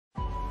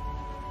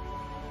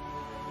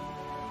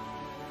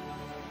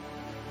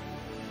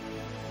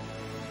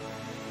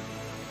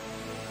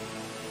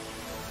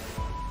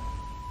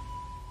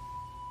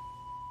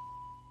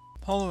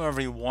Hello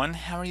everyone,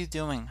 how are you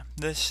doing?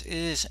 This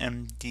is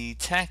MD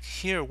Tech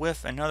here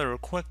with another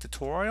quick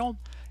tutorial.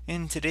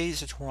 In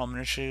today's tutorial, I'm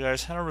going to show you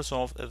guys how to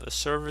resolve if a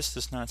service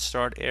does not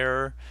start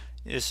error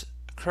is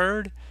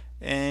occurred,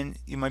 and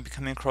you might be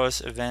coming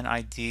across event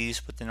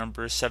IDs with the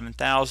numbers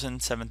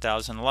 7000,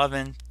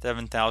 7011,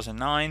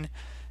 7009,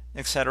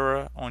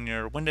 etc. on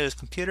your Windows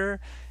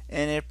computer,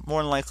 and it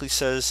more than likely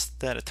says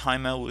that a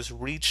timeout was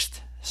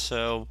reached.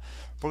 So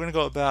we're going to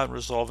go about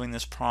resolving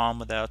this problem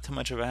without too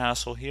much of a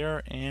hassle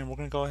here, and we're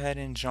going to go ahead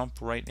and jump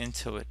right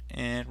into it.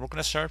 And we're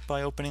going to start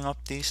by opening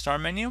up the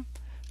start menu.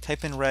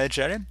 Type in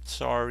regedit,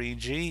 so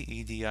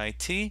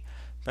regedit.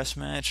 Best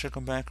match should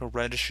come back a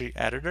registry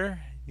editor.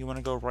 You want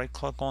to go right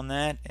click on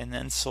that and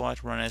then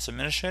select run as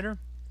administrator.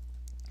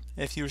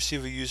 If you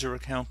receive a user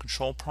account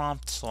control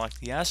prompt, select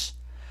yes.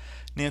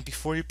 Now,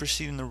 before you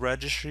proceed in the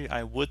registry,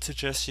 I would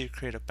suggest you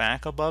create a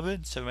backup of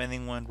it, so if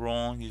anything went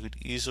wrong, you could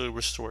easily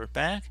restore it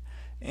back.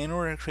 In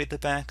order to create the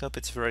backup,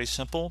 it's very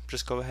simple.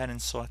 Just go ahead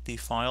and select the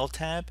File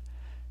tab,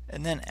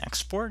 and then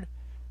Export.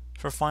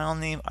 For file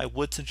name, I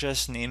would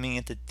suggest naming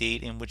it the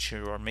date in which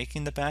you are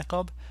making the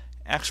backup.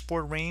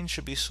 Export range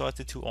should be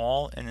selected to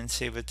all, and then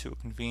save it to a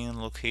convenient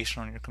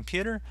location on your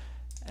computer.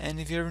 And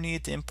if you ever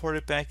need to import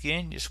it back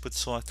in, you just would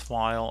select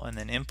File and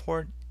then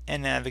Import,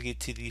 and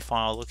navigate to the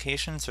file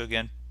location. So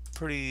again,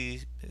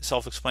 pretty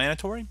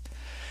self-explanatory.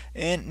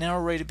 And now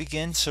we're ready to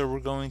begin, so we're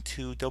going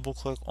to double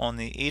click on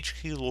the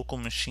HQ local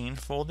machine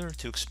folder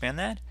to expand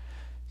that.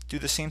 Do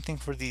the same thing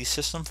for the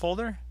system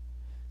folder,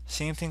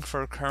 same thing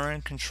for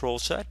current control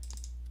set,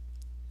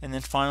 and then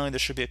finally there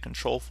should be a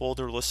control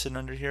folder listed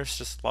under here,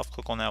 so just left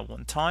click on that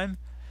one time.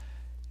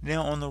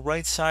 Now on the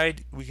right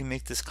side, we can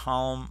make this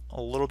column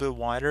a little bit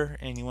wider,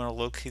 and you want to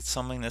locate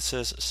something that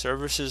says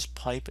services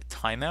pipe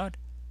timeout.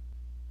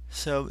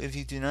 So if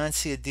you do not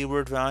see a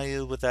dword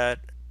value with that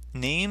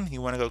name,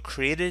 you want to go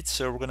create it.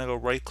 So we're going to go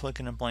right click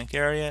in a blank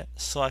area,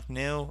 select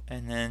new,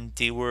 and then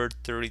dword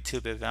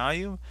 32-bit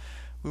value.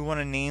 We want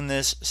to name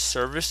this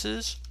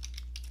services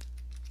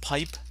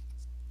pipe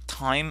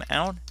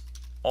timeout,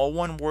 all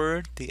one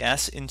word. The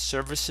S in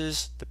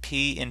services, the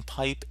P in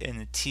pipe,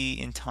 and the T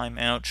in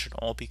timeout should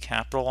all be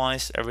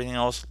capitalized. Everything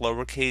else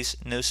lowercase,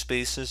 no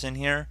spaces in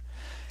here.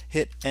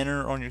 Hit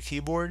enter on your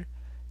keyboard.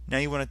 Now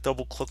you want to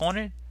double click on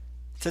it,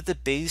 set the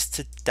base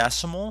to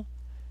decimal,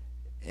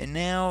 and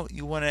now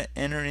you want to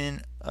enter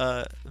in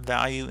a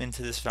value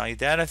into this value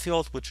data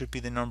field, which would be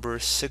the number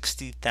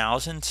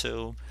 60,000.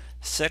 So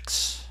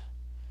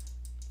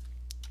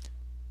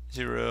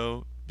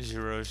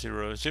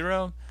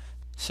 60000.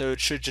 So it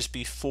should just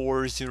be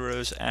 4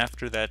 zeros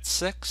after that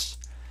 6,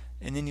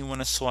 and then you want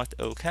to select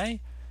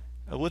OK.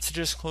 I would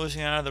suggest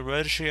closing out of the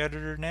registry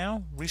editor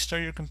now,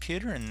 restart your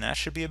computer, and that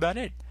should be about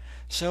it.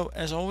 So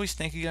as always,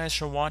 thank you guys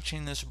for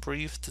watching this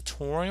brief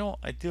tutorial.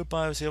 I do hope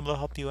I was able to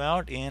help you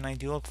out, and I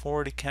do look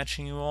forward to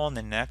catching you all in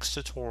the next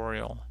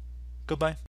tutorial. Goodbye.